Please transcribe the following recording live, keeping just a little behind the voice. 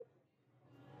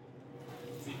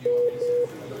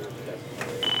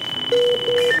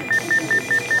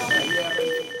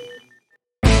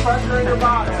your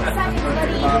body.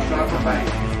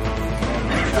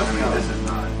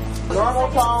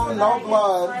 Normal tone, no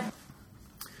blood.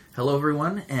 Hello,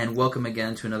 everyone, and welcome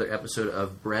again to another episode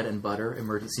of Bread and Butter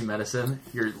Emergency Medicine.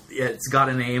 It's got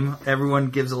a name.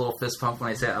 Everyone gives a little fist pump when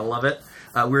I say it. I love it.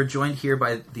 We're joined here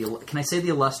by can I say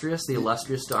the illustrious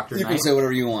Dr. You Knight? can say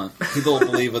whatever you want. People will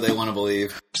believe what they want to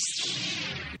believe.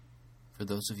 For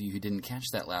those of you who didn't catch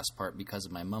that last part because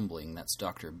of my mumbling, that's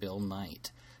Dr. Bill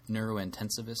Knight,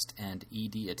 neurointensivist and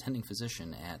ED attending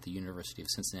physician at the University of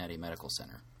Cincinnati Medical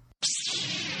Center.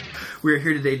 We're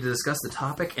here today to discuss the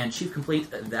topic and chief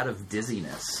complaint, that of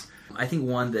dizziness. I think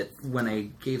one that when I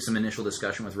gave some initial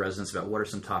discussion with residents about what are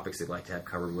some topics they'd like to have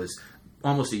covered was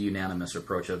almost a unanimous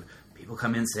approach of people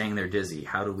come in saying they're dizzy.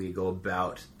 How do we go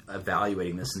about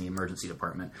evaluating this in the emergency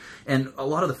department? And a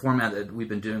lot of the format that we've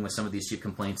been doing with some of these chief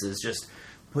complaints is just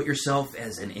put yourself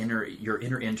as your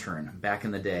inner intern. Back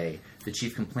in the day, the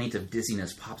chief complaint of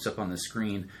dizziness pops up on the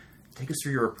screen. Take us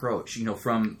through your approach,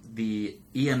 from the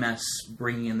EMS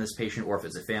bringing in this patient, or if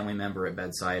it's a family member at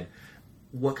bedside.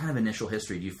 What kind of initial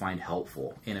history do you find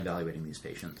helpful in evaluating these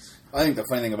patients? I think the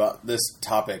funny thing about this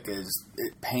topic is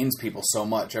it pains people so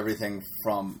much. Everybody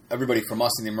from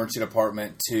us in the emergency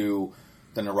department to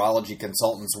the neurology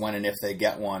consultants when and if they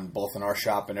get one, both in our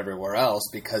shop and everywhere else,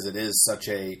 because it is such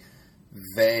a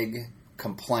vague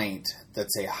complaint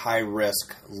that's a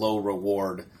high-risk,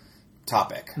 low-reward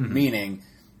topic. Mm-hmm. Meaning,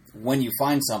 when you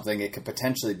find something, it could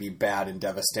potentially be bad and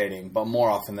devastating, but more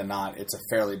often than not, it's a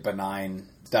fairly benign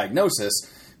diagnosis,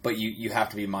 but you have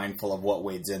to be mindful of what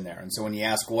wades in there. And so when you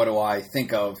ask, what do I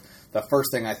think of, the first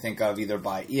thing I think of, either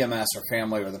by EMS or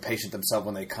family or the patient themselves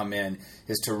when they come in,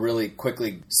 is to really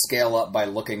quickly scale up by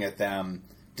looking at them.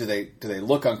 Do they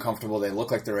look uncomfortable? Do they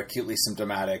look like they're acutely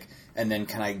symptomatic? And then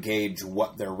can I gauge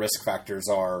what their risk factors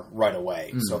are right away?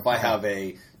 Mm-hmm. So if I have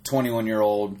a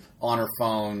 21-year-old on her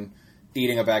phone,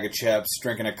 eating a bag of chips,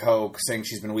 drinking a Coke, saying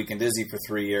she's been weak and dizzy for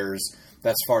 3 years,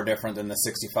 that's far different than the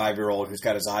 65-year-old who's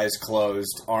got his eyes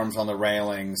closed, arms on the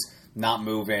railings, not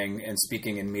moving, and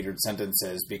speaking in metered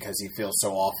sentences because he feels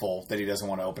so awful that he doesn't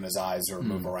want to open his eyes or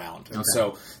move around. And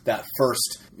so that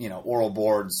first, oral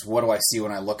boards, what do I see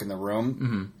when I look in the room?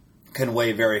 Mm-hmm. Can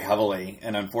weigh very heavily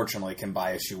and unfortunately can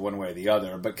bias you one way or the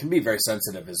other, but can be very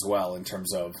sensitive as well in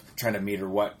terms of trying to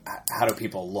meter how do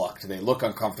people look? Do they look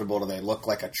uncomfortable? Do they look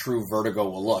like a true vertigo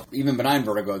will look? Even benign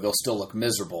vertigo, they'll still look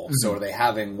miserable. Mm-hmm. So are they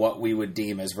having what we would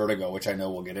deem as vertigo, which I know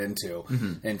we'll get into,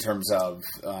 in terms of,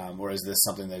 or is this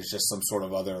something that is just some sort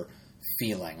of other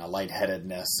feeling, a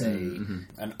lightheadedness,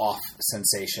 an off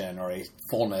sensation, or a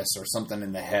fullness, or something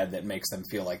in the head that makes them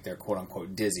feel like they're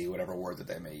quote-unquote dizzy, whatever word that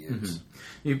they may use.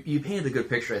 Mm-hmm. You painted a good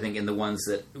picture, I think, in the ones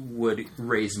that would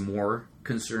raise more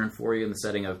concern for you in the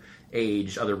setting of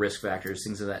age, other risk factors,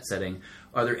 things of that setting.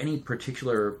 Are there any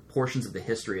particular portions of the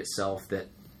history itself that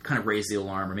kind of raise the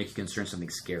alarm or make you concerned something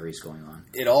scary is going on?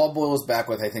 It all boils back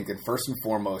with, I think, and first and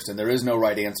foremost, and there is no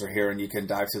right answer here, and you can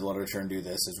dive through the literature and do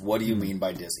this, is what do you mean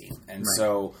by dizzy? And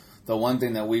so the one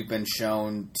thing that we've been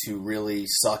shown to really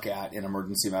suck at in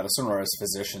emergency medicine, or as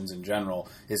physicians in general,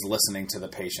 is listening to the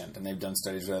patient. And they've done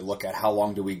studies where they look at how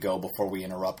long do we go before we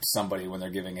interrupt somebody when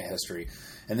they're giving a history.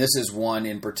 And this is one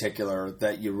in particular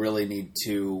that you really need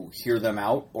to hear them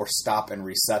out or stop and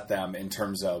reset them in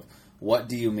terms of, what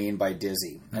do you mean by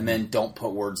dizzy? Mm-hmm. And then don't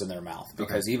put words in their mouth.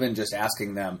 Because even just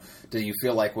asking them, do you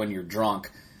feel like when you're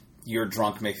drunk, your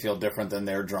drunk may feel different than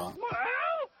their drunk? Well,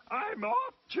 I'm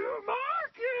off to market!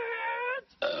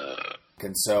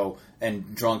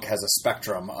 And drunk has a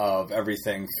spectrum of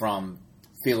everything from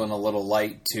feeling a little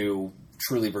light to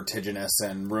truly vertiginous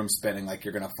and room spinning like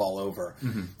you're going to fall over.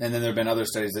 Mm-hmm. And then there have been other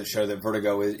studies that show that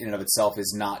vertigo in and of itself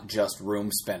is not just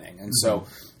room spinning. And so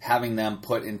having them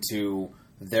put into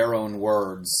their own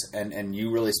words and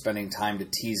you really spending time to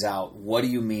tease out, what do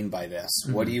you mean by this?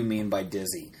 Mm-hmm. What do you mean by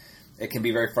dizzy? It can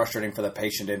be very frustrating for the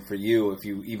patient and for you if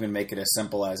you even make it as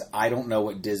simple as, I don't know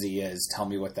what dizzy is, tell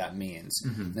me what that means.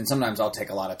 Mm-hmm. And sometimes I'll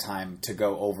take a lot of time to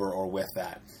go over or with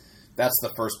that. That's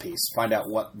the first piece. Find out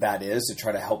what that is to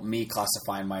try to help me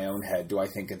classify in my own head. Do I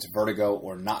think it's vertigo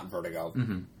or not vertigo?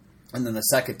 Mm-hmm. And then the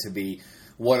second to be,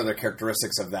 what are the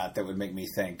characteristics of that would make me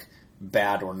think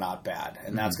bad or not bad?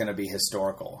 And that's going to be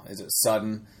historical. Is it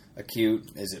sudden,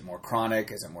 acute? Is it more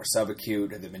chronic? Is it more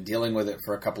subacute? Have they been dealing with it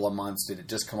for a couple of months? Did it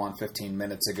just come on 15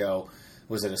 minutes ago?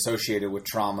 Was it associated with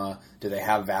trauma? Do they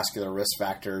have vascular risk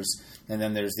factors? And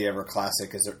then there's the ever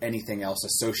classic, is there anything else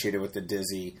associated with the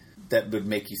dizzy that would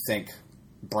make you think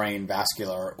brain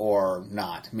vascular or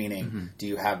not? Meaning, do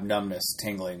you have numbness,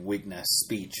 tingling, weakness,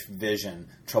 speech, vision,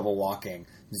 trouble walking?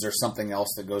 Is there something else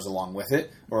that goes along with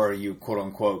it? Or are you, quote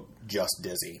unquote, just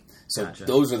dizzy? So Gotcha.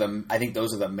 I think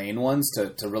those are the main ones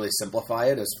to really simplify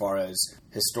it as far as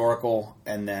historical,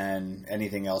 and then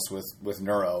anything else with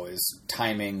neuro is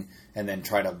timing, and then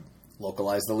try to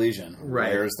localize the lesion.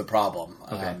 Right. Where's the problem?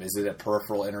 Okay. Is it a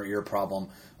peripheral inner ear problem,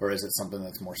 or is it something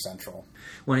that's more central?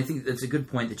 Well, I think that's a good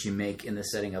point that you make in the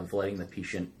setting of letting the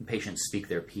patient speak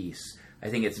their piece. I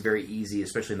think it's very easy,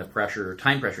 especially in the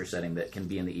time pressure setting that can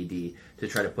be in the ED, to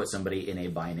try to put somebody in a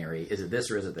binary. Is it this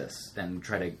or is it this? And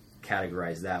try to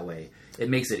categorize that way.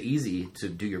 It makes it easy to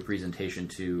do your presentation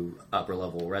to upper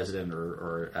level resident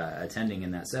or attending in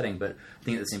that setting, but I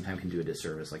think at the same time can do a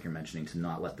disservice, like you're mentioning, to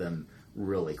not let them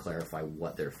really clarify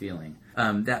what they're feeling.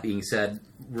 That being said,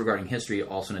 regarding history,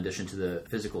 also in addition to the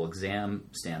physical exam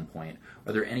standpoint,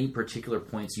 are there any particular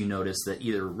points you notice that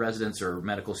either residents or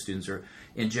medical students or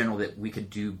in general that we could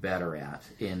do better at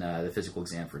in the physical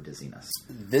exam for dizziness?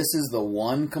 This is the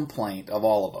one complaint of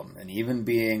all of them, and even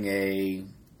being a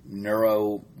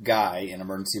neuro guy in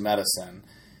emergency medicine,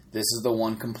 this is the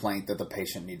one complaint that the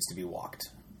patient needs to be walked.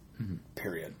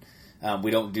 Period.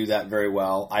 We don't do that very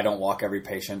well. I don't walk every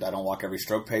patient. I don't walk every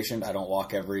stroke patient. I don't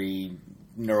walk every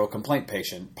neuro complaint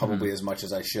patient, probably as much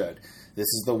as I should. This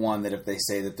is the one that if they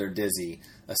say that they're dizzy,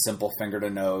 a simple finger to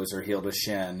nose or heel to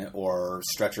shin or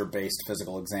stretcher-based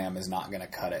physical exam is not going to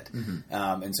cut it.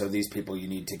 And so these people, you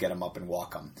need to get them up and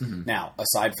walk them. Now,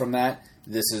 aside from that,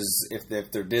 this is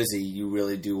if they're dizzy, you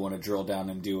really do want to drill down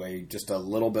and do just a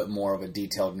little bit more of a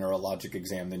detailed neurologic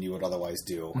exam than you would otherwise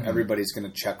do. Everybody's going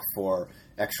to check for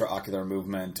extraocular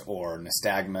movement or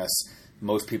nystagmus.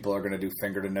 Most people are going to do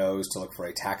finger to nose to look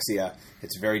for ataxia.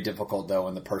 It's very difficult, though,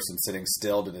 in the person sitting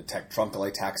still to detect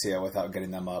truncal ataxia without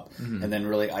getting them up. And then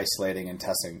really isolating and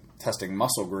testing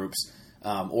muscle groups,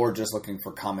 or just looking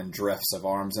for common drifts of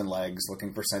arms and legs,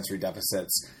 looking for sensory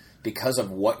deficits. Because of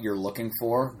what you're looking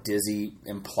for, dizzy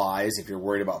implies, if you're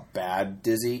worried about bad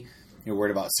dizzy, you're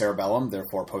worried about cerebellum,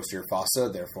 therefore posterior fossa,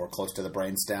 therefore close to the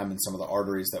brainstem and some of the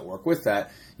arteries that work with that.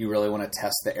 You really want to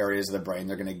test the areas of the brain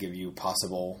that are going to give you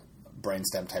possible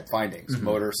brainstem type findings.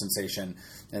 Motor, sensation,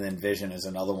 and then vision is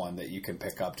another one that you can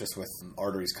pick up just with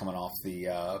arteries coming off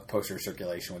the posterior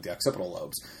circulation with the occipital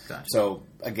lobes. Gotcha. So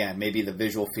again, maybe the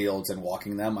visual fields and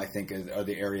walking them, I think, are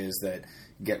the areas that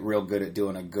get real good at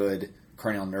doing a good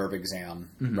cranial nerve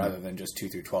exam rather than just 2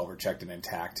 through 12 are checked and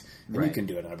intact. And you can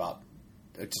do it in about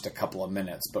just a couple of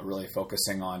minutes, but really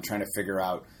focusing on trying to figure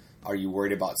out, are you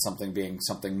worried about something being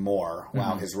something more?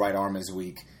 Wow, his right arm is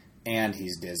weak and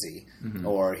he's dizzy,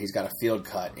 or he's got a field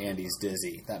cut and he's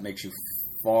dizzy. That makes you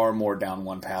far more down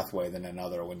one pathway than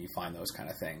another when you find those kind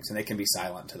of things, and they can be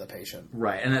silent to the patient.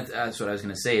 Right, and that's what I was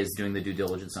going to say, is doing the due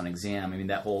diligence on exam. I mean,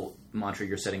 that whole mantra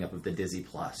you're setting up of the dizzy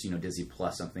plus, dizzy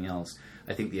plus something else.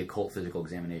 I think the occult physical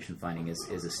examination finding is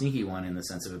a sneaky one in the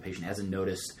sense of a patient hasn't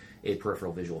noticed a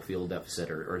peripheral visual field deficit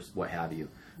or what have you.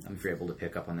 If you're able to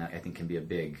pick up on that, I think can be a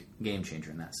big game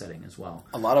changer in that setting as well.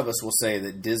 A lot of us will say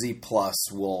that dizzy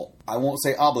plus will, I won't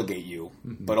say obligate you,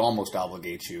 but almost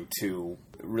obligate you to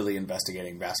really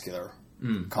investigating vascular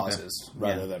causes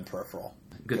rather than peripheral.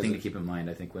 Good thing to keep in mind,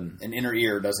 I think, when an inner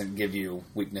ear doesn't give you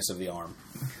weakness of the arm.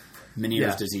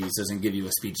 Meniere's disease doesn't give you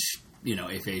a speech,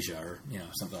 aphasia or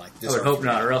something like this. I would hope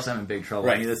not, or else I'm in big trouble.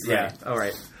 Right. Yeah. All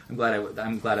right. I'm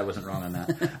glad I wasn't wrong on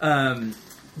that.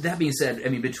 That being said, I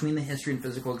mean, between the history and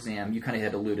physical exam, you kind of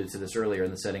had alluded to this earlier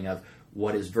in the setting of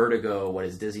what is vertigo, what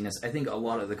is dizziness. I think a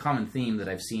lot of the common theme that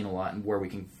I've seen a lot, and where we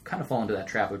can kind of fall into that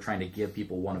trap of trying to give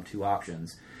people one of two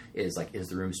options, is like, is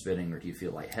the room spinning or do you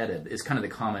feel lightheaded? Is kind of the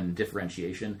common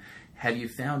differentiation. Have you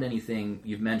found anything?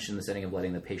 You've mentioned the setting of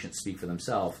letting the patient speak for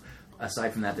themselves.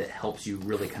 Aside from that helps you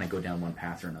really kind of go down one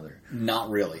path or another? Not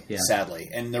really,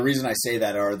 sadly. And the reason I say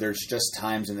that there's just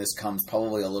times, and this comes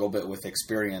probably a little bit with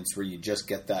experience, where you just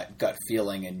get that gut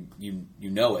feeling and you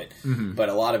know it. But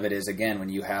a lot of it is, again, when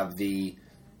you have the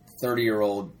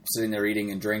 30-year-old sitting there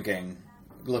eating and drinking,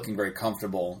 looking very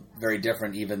comfortable, very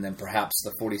different even than perhaps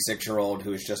the 46-year-old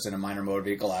who is just in a minor motor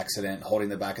vehicle accident, holding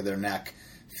the back of their neck,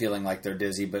 feeling like they're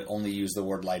dizzy, but only use the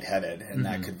word lightheaded. And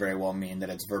that could very well mean that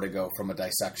it's vertigo from a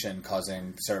dissection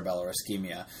causing cerebellar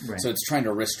ischemia. Right. So it's trying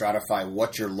to risk stratify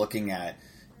what you're looking at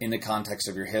in the context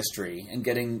of your history and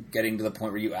getting to the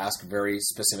point where you ask very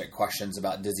specific questions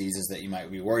about diseases that you might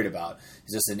be worried about.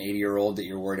 Is this an 80-year-old that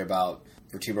you're worried about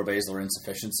vertebrobasilar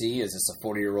insufficiency? Is this a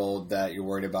 40-year-old that you're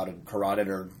worried about a carotid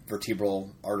or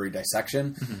vertebral artery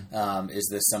dissection? Is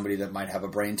this somebody that might have a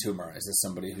brain tumor? Is this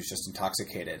somebody who's just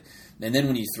intoxicated? And then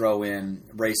when you throw in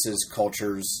races,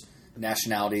 cultures,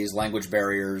 nationalities, language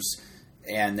barriers,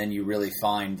 and then you really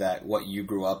find that what you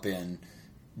grew up in,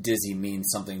 dizzy, means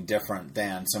something different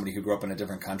than somebody who grew up in a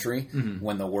different country.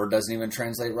 When the word doesn't even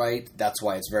translate right, that's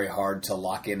why it's very hard to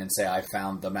lock in and say, I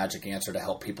found the magic answer to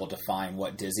help people define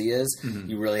what dizzy is.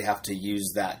 You really have to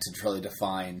use that to truly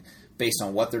define, based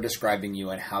on what they're describing you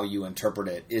and how you interpret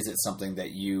it, is it something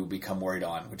that you become worried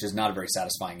on, which is not a very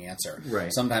satisfying answer.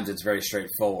 Right. Sometimes it's very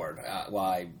straightforward. I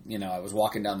was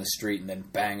walking down the street and then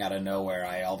bang, out of nowhere,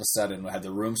 I all of a sudden had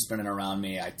the room spinning around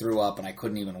me. I threw up and I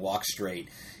couldn't even walk straight.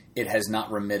 It has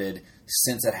not remitted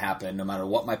since it happened, no matter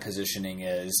what my positioning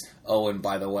is. Oh, and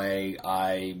by the way,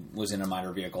 I was in a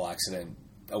minor vehicle accident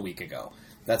a week ago.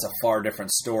 That's a far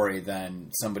different story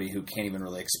than somebody who can't even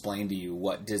really explain to you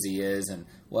what dizzy is. And,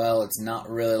 well, it's not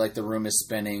really like the room is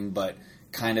spinning, but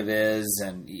kind of is.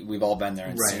 And we've all been there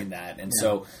and seen that. And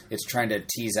so it's trying to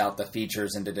tease out the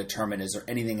features and to determine, is there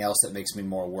anything else that makes me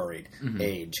more worried?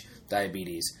 Age,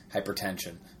 diabetes,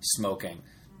 hypertension, smoking,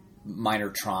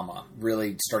 minor trauma,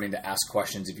 really starting to ask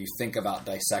questions. If you think about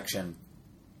dissection,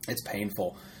 it's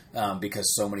painful.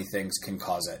 Because so many things can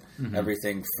cause it.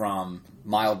 Everything from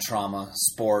mild trauma,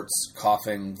 sports,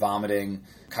 coughing, vomiting,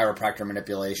 chiropractor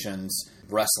manipulations,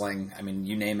 wrestling. I mean,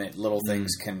 you name it, little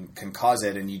things can cause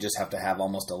it, and you just have to have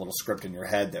almost a little script in your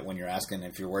head that when you're asking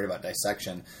if you're worried about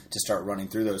dissection, to start running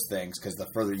through those things, because the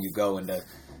further you go into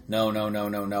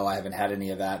no, I haven't had any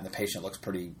of that, and the patient looks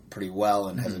pretty well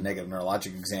and has a negative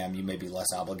neurologic exam, you may be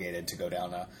less obligated to go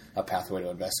down a pathway to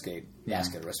investigate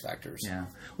vascular risk factors. Yeah.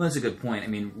 Well, that's a good point. I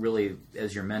mean, really,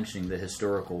 as you're mentioning, the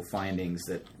historical findings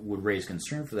that would raise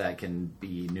concern for that can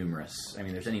be numerous. I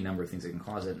mean, there's any number of things that can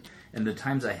cause it. And the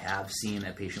times I have seen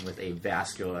a patient with a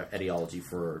vascular etiology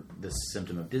for this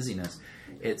symptom of dizziness,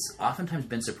 it's oftentimes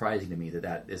been surprising to me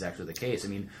that is actually the case. I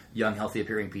mean, young,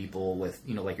 healthy-appearing people with,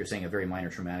 like you're saying, a very minor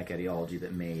traumatic etiology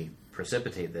that may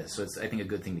precipitate this. So it's, I think, a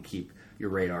good thing to keep your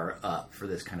radar up for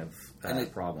this kind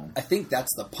of problem. I think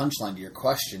that's the punchline to your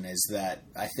question, is that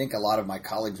I think a lot of my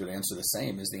colleagues would answer the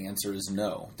same, is the answer is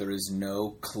no. There is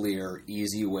no clear,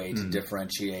 easy way to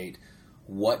differentiate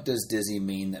what does dizzy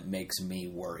mean that makes me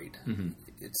worried.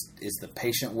 Is the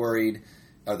patient worried?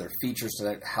 Are there features to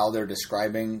that, how they're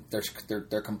describing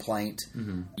their complaint?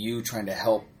 You trying to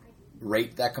help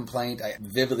rate that complaint? I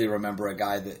vividly remember a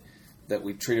guy that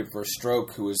we treated for a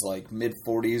stroke who was like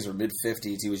mid-40s or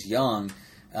mid-50s. He was young,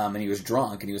 and he was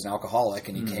drunk, and he was an alcoholic,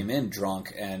 and he came in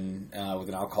drunk and with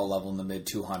an alcohol level in the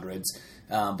mid-200s,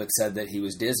 but said that he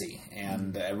was dizzy.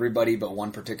 And everybody but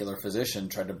one particular physician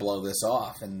tried to blow this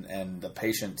off, and the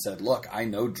patient said, look, I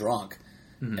know drunk,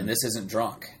 and this isn't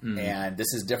drunk, and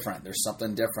this is different. There's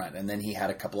something different. And then he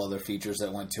had a couple other features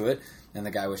that went to it, and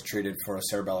the guy was treated for a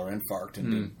cerebellar infarct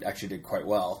and actually did quite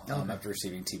well after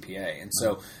receiving TPA. And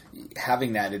so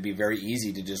having that, it'd be very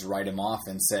easy to just write him off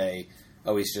and say,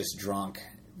 oh, he's just drunk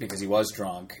because he was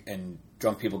drunk, and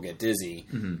drunk people get dizzy,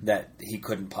 that he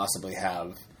couldn't possibly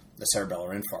have a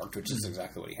cerebellar infarct, which is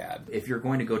exactly what he had. If you're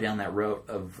going to go down that road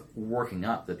of working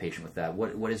up the patient with that,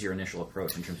 what is your initial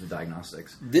approach in terms of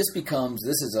diagnostics? This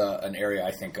is an area,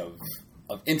 I think, of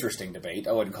interesting debate.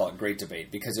 I wouldn't call it great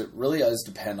debate, because it really does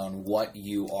depend on what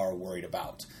you are worried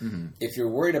about. If you're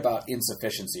worried about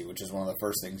insufficiency, which is one of the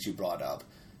first things you brought up,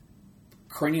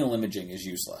 cranial imaging is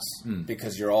useless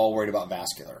because you're all worried about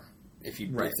vascular. If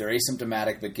they're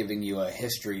asymptomatic but giving you a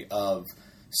history of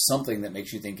something that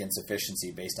makes you think insufficiency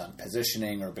based on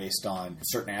positioning or based on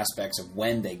certain aspects of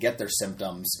when they get their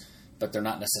symptoms, but they're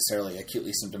not necessarily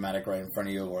acutely symptomatic right in front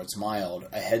of you or it's mild,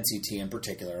 a head CT in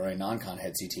particular, or a non-con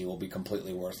head CT, will be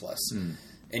completely worthless.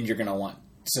 And you're going to want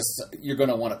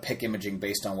to pick imaging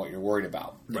based on what you're worried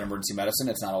about. In emergency medicine,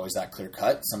 it's not always that clear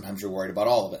cut. Sometimes you're worried about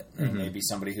all of it. It may be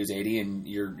somebody who's 80 and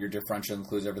your differential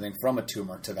includes everything from a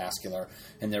tumor to vascular,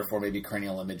 and therefore maybe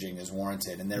cranial imaging is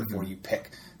warranted, and therefore you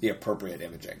pick the appropriate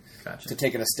imaging. Gotcha. To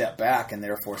take it a step back and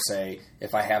therefore say,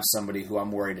 if I have somebody who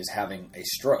I'm worried is having a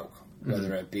stroke,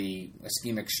 whether it be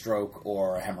ischemic stroke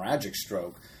or a hemorrhagic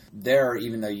stroke, there,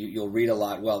 even though you'll read a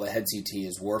lot, well, the head CT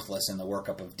is worthless in the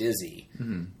workup of dizzy,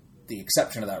 the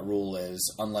exception to that rule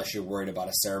is unless you're worried about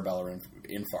a cerebellar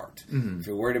infarct. If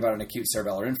you're worried about an acute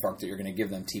cerebellar infarct that you're going to give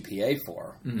them TPA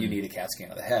for, you need a CAT scan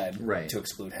of the head to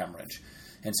exclude hemorrhage.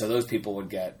 And so those people would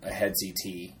get a head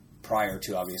CT prior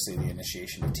to, obviously, the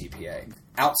initiation of TPA.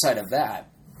 Outside of that,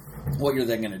 what you're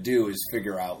then going to do is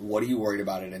figure out what are you worried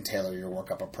about it and tailor your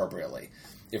workup appropriately.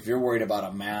 If you're worried about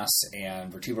a mass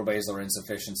and vertebrobasilar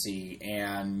insufficiency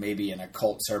and maybe an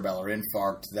occult cerebellar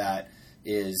infarct that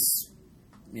is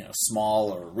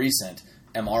small or recent,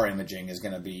 MR imaging is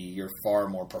going to be your far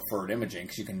more preferred imaging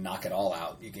because you can knock it all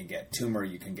out. You can get tumor,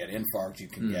 you can get infarct, you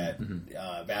can get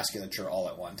vasculature all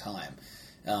at one time.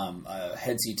 A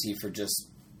head CT for just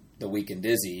the weakened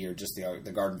dizzy or just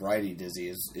the garden variety dizzy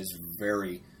is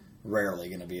very rarely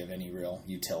going to be of any real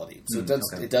utility. So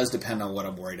it does depend on what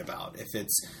I'm worried about. If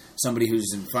it's somebody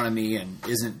who's in front of me and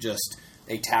isn't just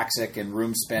ataxic and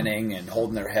room spinning and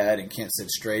holding their head and can't sit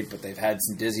straight, but they've had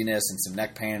some dizziness and some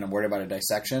neck pain and I'm worried about a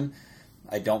dissection,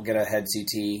 I don't get a head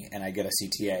CT and I get a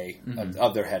CTA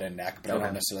of their head and neck, but I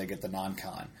don't necessarily get the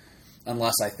non-con.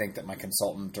 Unless I think that my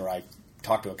consultant or I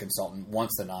talk to a consultant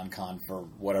wants the non-con for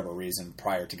whatever reason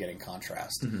prior to getting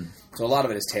contrast. So a lot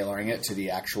of it is tailoring it to the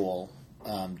actual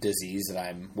disease that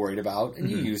I'm worried about. And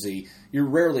you're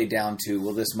rarely down to,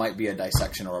 well, this might be a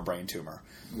dissection or a brain tumor.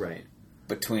 Right.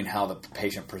 Between how the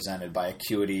patient presented by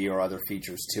acuity or other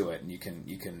features to it, and you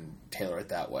can tailor it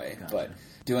that way. Gotcha. But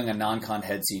doing a non-con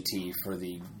head CT for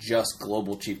the just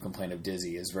global chief complaint of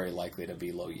dizzy is very likely to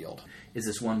be low yield. Is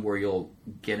this one where you'll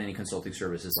get any consulting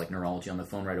services like neurology on the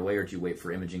phone right away, or do you wait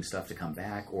for imaging stuff to come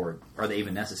back, or are they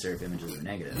even necessary if images are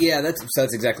negative? Yeah, that's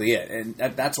exactly it.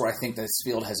 And that's where I think this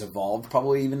field has evolved,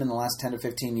 probably even in the last 10 to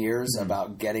 15 years,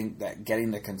 about getting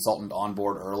the consultant on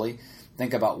board early.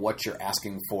 Think about what you're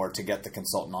asking for to get the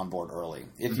consultant on board early.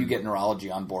 If you get neurology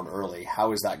on board early,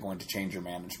 how is that going to change your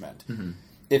management?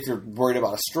 If you're worried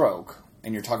about a stroke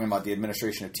and you're talking about the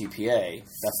administration of TPA,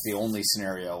 that's the only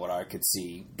scenario where I could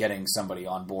see getting somebody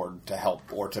on board to help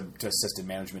or to assist in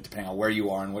management, depending on where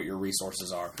you are and what your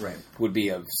resources are, would be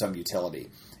of some utility.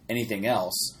 Anything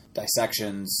else,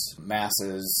 dissections,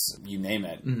 masses, you name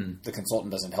it, the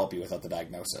consultant doesn't help you without the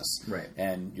diagnosis. Right.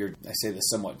 And I say this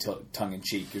somewhat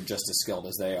tongue-in-cheek, you're just as skilled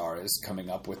as they are as coming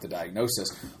up with the diagnosis,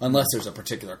 unless there's a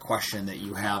particular question that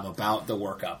you have about the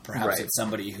workup. Perhaps it's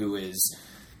somebody who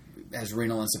has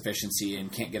renal insufficiency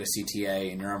and can't get a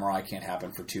CTA and your MRI can't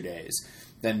happen for 2 days.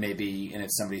 Then maybe, and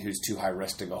it's somebody who's too high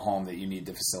risk to go home, that you need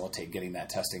to facilitate getting that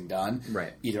testing done.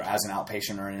 Right. Either as an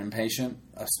outpatient or an inpatient,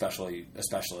 a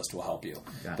specialist will help you.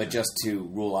 Gotcha. But just to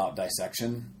rule out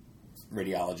dissection,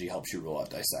 radiology helps you rule out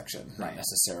dissection, not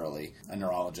necessarily a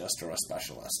neurologist or a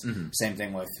specialist. Same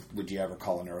thing with, would you ever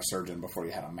call a neurosurgeon before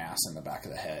you had a mass in the back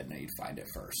of the head? No, you'd find it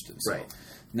first. And so,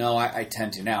 no, I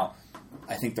tend to. Now,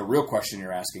 I think the real question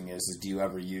you're asking is do you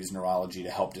ever use neurology to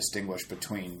help distinguish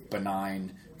between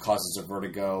benign causes of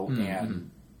vertigo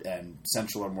and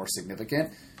central or more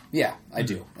significant? Yeah, I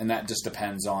do. And that just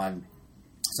depends on,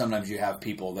 sometimes you have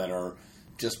people that are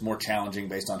just more challenging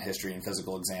based on history and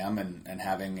physical exam, and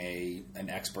having an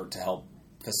expert to help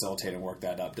facilitate and work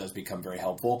that up does become very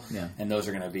helpful. Yeah. And those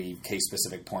are going to be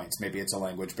case-specific points. Maybe it's a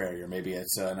language barrier. Maybe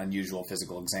it's an unusual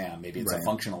physical exam. Maybe it's a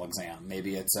functional exam.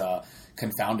 Maybe it's a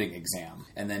confounding exam.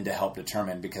 And then to help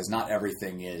determine, because not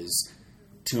everything is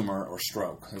tumor or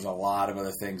stroke. There's a lot of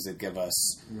other things that give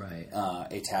us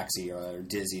ataxia or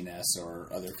dizziness or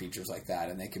other features like that,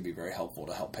 and they can be very helpful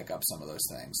to help pick up some of those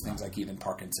things. Things like even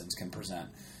Parkinson's can present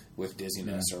with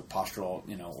dizziness or postural,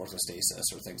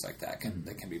 orthostasis or things like that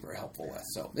that can be very helpful with.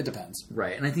 So it depends.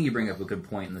 Right. And I think you bring up a good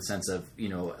point in the sense of,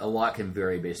 a lot can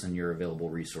vary based on your available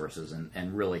resources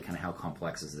and really kind of how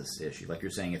complex is this issue. Like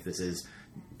you're saying, if this is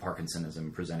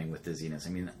Parkinsonism presenting with dizziness,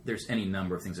 there's any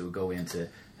number of things that would go into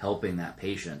helping that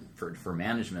patient for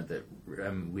management that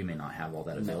we may not have all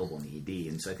that available in the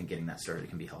ED. And so I think getting that started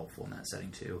can be helpful in that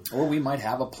setting too. Or we might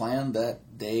have a plan that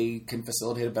they can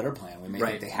facilitate a better plan. We may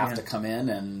think they have to come in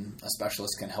and a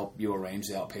specialist can help you arrange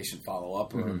the outpatient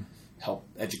follow-up or help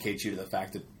educate you to the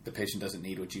fact that the patient doesn't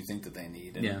need what you think that they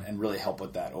need and really help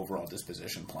with that overall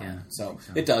disposition plan. Yeah, so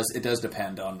it does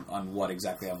depend on what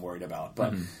exactly I'm worried about.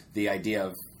 But the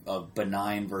idea of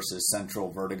benign versus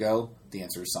central vertigo, the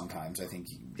answer is sometimes. I think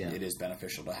it is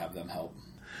beneficial to have them help.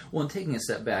 Well, and taking a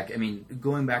step back,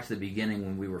 going back to the beginning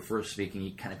when we were first speaking,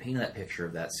 you kind of painted that picture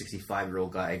of that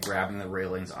 65-year-old guy grabbing the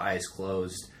railings, eyes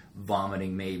closed,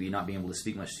 vomiting maybe, not being able to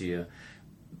speak much to you.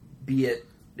 Be it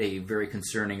a very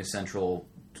concerning central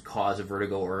cause of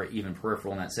vertigo or even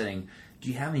peripheral in that setting, do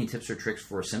you have any tips or tricks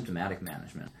for symptomatic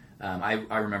management?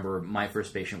 I remember my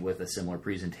first patient with a similar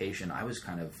presentation. I was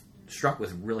kind of struck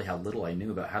with really how little I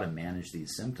knew about how to manage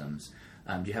these symptoms.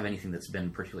 Do you have anything that's been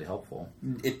particularly helpful?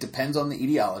 It depends on the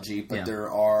etiology, but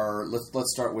there are.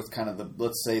 Let's start with kind of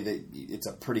let's say that it's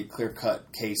a pretty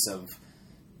clear-cut case of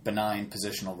benign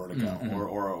positional vertigo,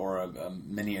 or a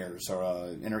Meniere's, or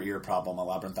a inner ear problem, a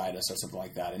labyrinthitis, or something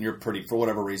like that. And you're for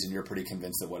whatever reason, you're pretty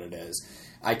convinced that what it is.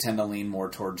 I tend to lean more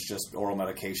towards just oral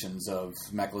medications of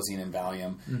meclizine and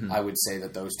Valium. I would say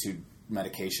that those two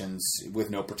medications with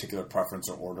no particular preference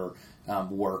or order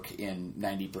work in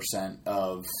 90%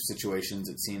 of situations,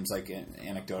 it seems like,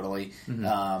 anecdotally.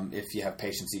 If you have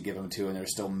patients you give them to and they're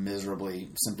still miserably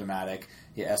symptomatic,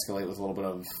 you escalate with a little bit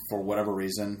of, for whatever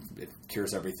reason, it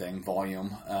cures everything,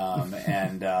 Valium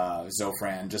and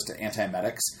Zofran, just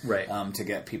antiemetics, right. To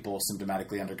get people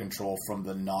symptomatically under control from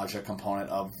the nausea component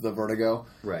of the vertigo.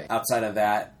 Right. Outside of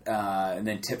that, and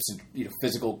then tips and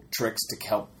physical tricks to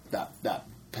help that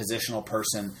positional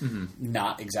person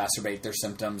not exacerbate their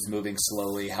symptoms, moving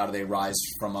slowly. How do they rise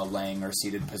from a laying or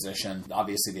seated position?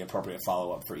 Obviously, the appropriate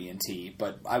follow-up for ENT.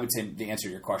 But I would say the answer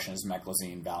to your question is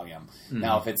meclizine, Valium.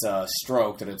 Now, if it's a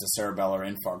stroke, that it's a cerebellar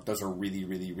infarct, those are really,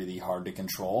 really, really hard to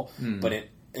control. But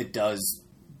it does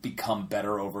become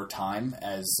better over time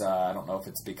as, I don't know if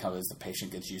it's because as the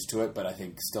patient gets used to it, but I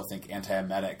still think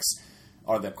antiemetics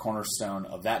are the cornerstone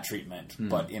of that treatment,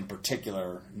 but in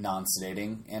particular,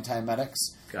 non-sedating antiemetics.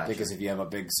 Gotcha. Because if you have a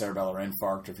big cerebellar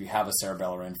infarct, or if you have a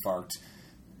cerebellar infarct,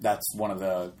 that's one of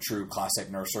the true classic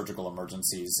neurosurgical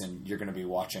emergencies, and you're going to be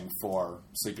watching for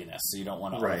sleepiness. So you don't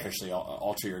want to artificially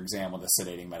alter your exam with a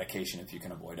sedating medication if you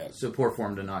can avoid it. So poor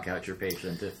form to knock out your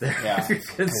patient if they're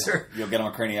concerned. You'll get them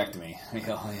a craniectomy.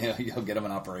 You'll get them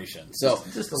an operation. So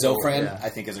just Zofran, I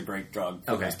think, is a great drug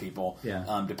for those people.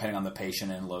 Yeah. Depending on the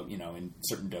patient and in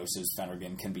certain doses,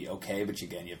 Phenergan can be okay, but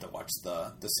again, you have to watch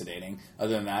the sedating.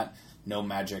 Other than that, no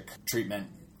magic treatment.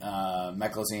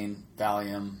 Meclizine,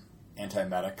 Valium,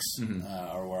 antiemetics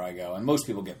are where I go. And most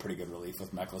people get pretty good relief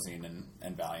with meclizine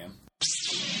and Valium.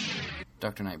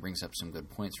 Dr. Knight brings up some good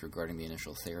points regarding the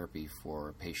initial therapy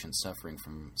for patients suffering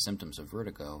from symptoms of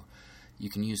vertigo. You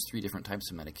can use 3 different types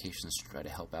of medications to try to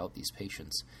help out these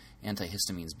patients.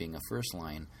 Antihistamines being a first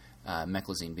line,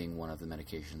 meclizine being one of the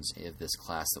medications of this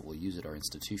class that we'll use at our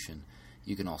institution.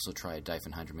 You can also try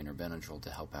diphenhydramine or Benadryl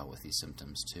to help out with these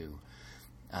symptoms too.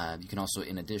 You can also,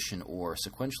 in addition or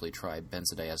sequentially, try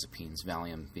benzodiazepines,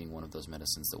 Valium being one of those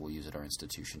medicines that we'll use at our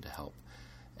institution to help.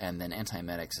 And then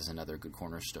antiemetics is another good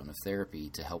cornerstone of therapy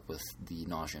to help with the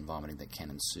nausea and vomiting that can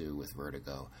ensue with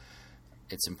vertigo.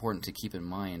 It's important to keep in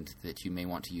mind that you may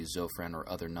want to use Zofran or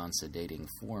other non-sedating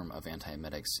form of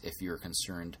antiemetics if you're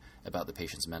concerned about the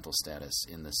patient's mental status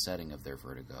in the setting of their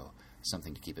vertigo.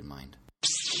 Something to keep in mind.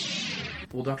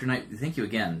 Well, Dr. Knight, thank you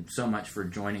again so much for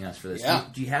joining us for this. Yeah.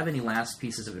 Do you have any last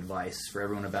pieces of advice for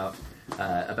everyone about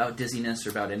dizziness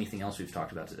or about anything else we've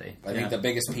talked about today? I think the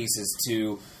biggest piece is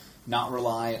to not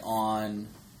rely on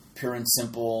pure and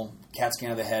simple CAT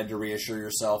scan of the head to reassure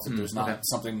yourself that there's not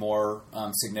something more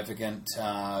significant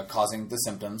causing the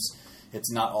symptoms.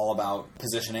 It's not all about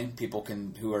positioning. People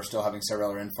who are still having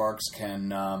cerebellar infarcts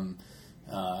can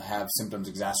have symptoms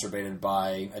exacerbated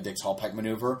by a Dix-Hallpike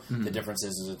maneuver. The difference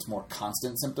is it's more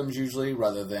constant symptoms usually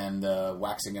rather than the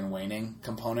waxing and waning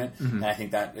component. And I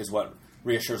think that is what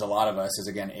reassures a lot of us is,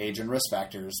 again, age and risk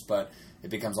factors, but it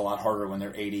becomes a lot harder when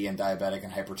they're 80 and diabetic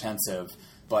and hypertensive.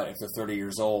 But if they're 30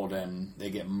 years old and they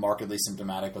get markedly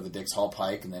symptomatic with a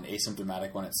Dix-Hallpike and then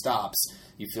asymptomatic when it stops,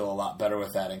 you feel a lot better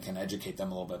with that and can educate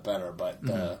them a little bit better. But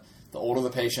the older the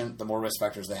patient, the more risk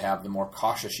factors they have, the more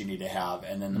cautious you need to have,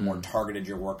 and then the more targeted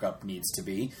your workup needs to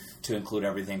be to include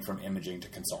everything from imaging to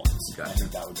consultants. Gotcha. I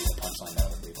think that would be the punchline that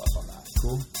would leave us on that.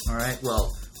 Cool. All right.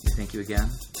 Well, thank you again,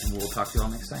 and we'll talk to you all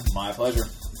next time. My pleasure.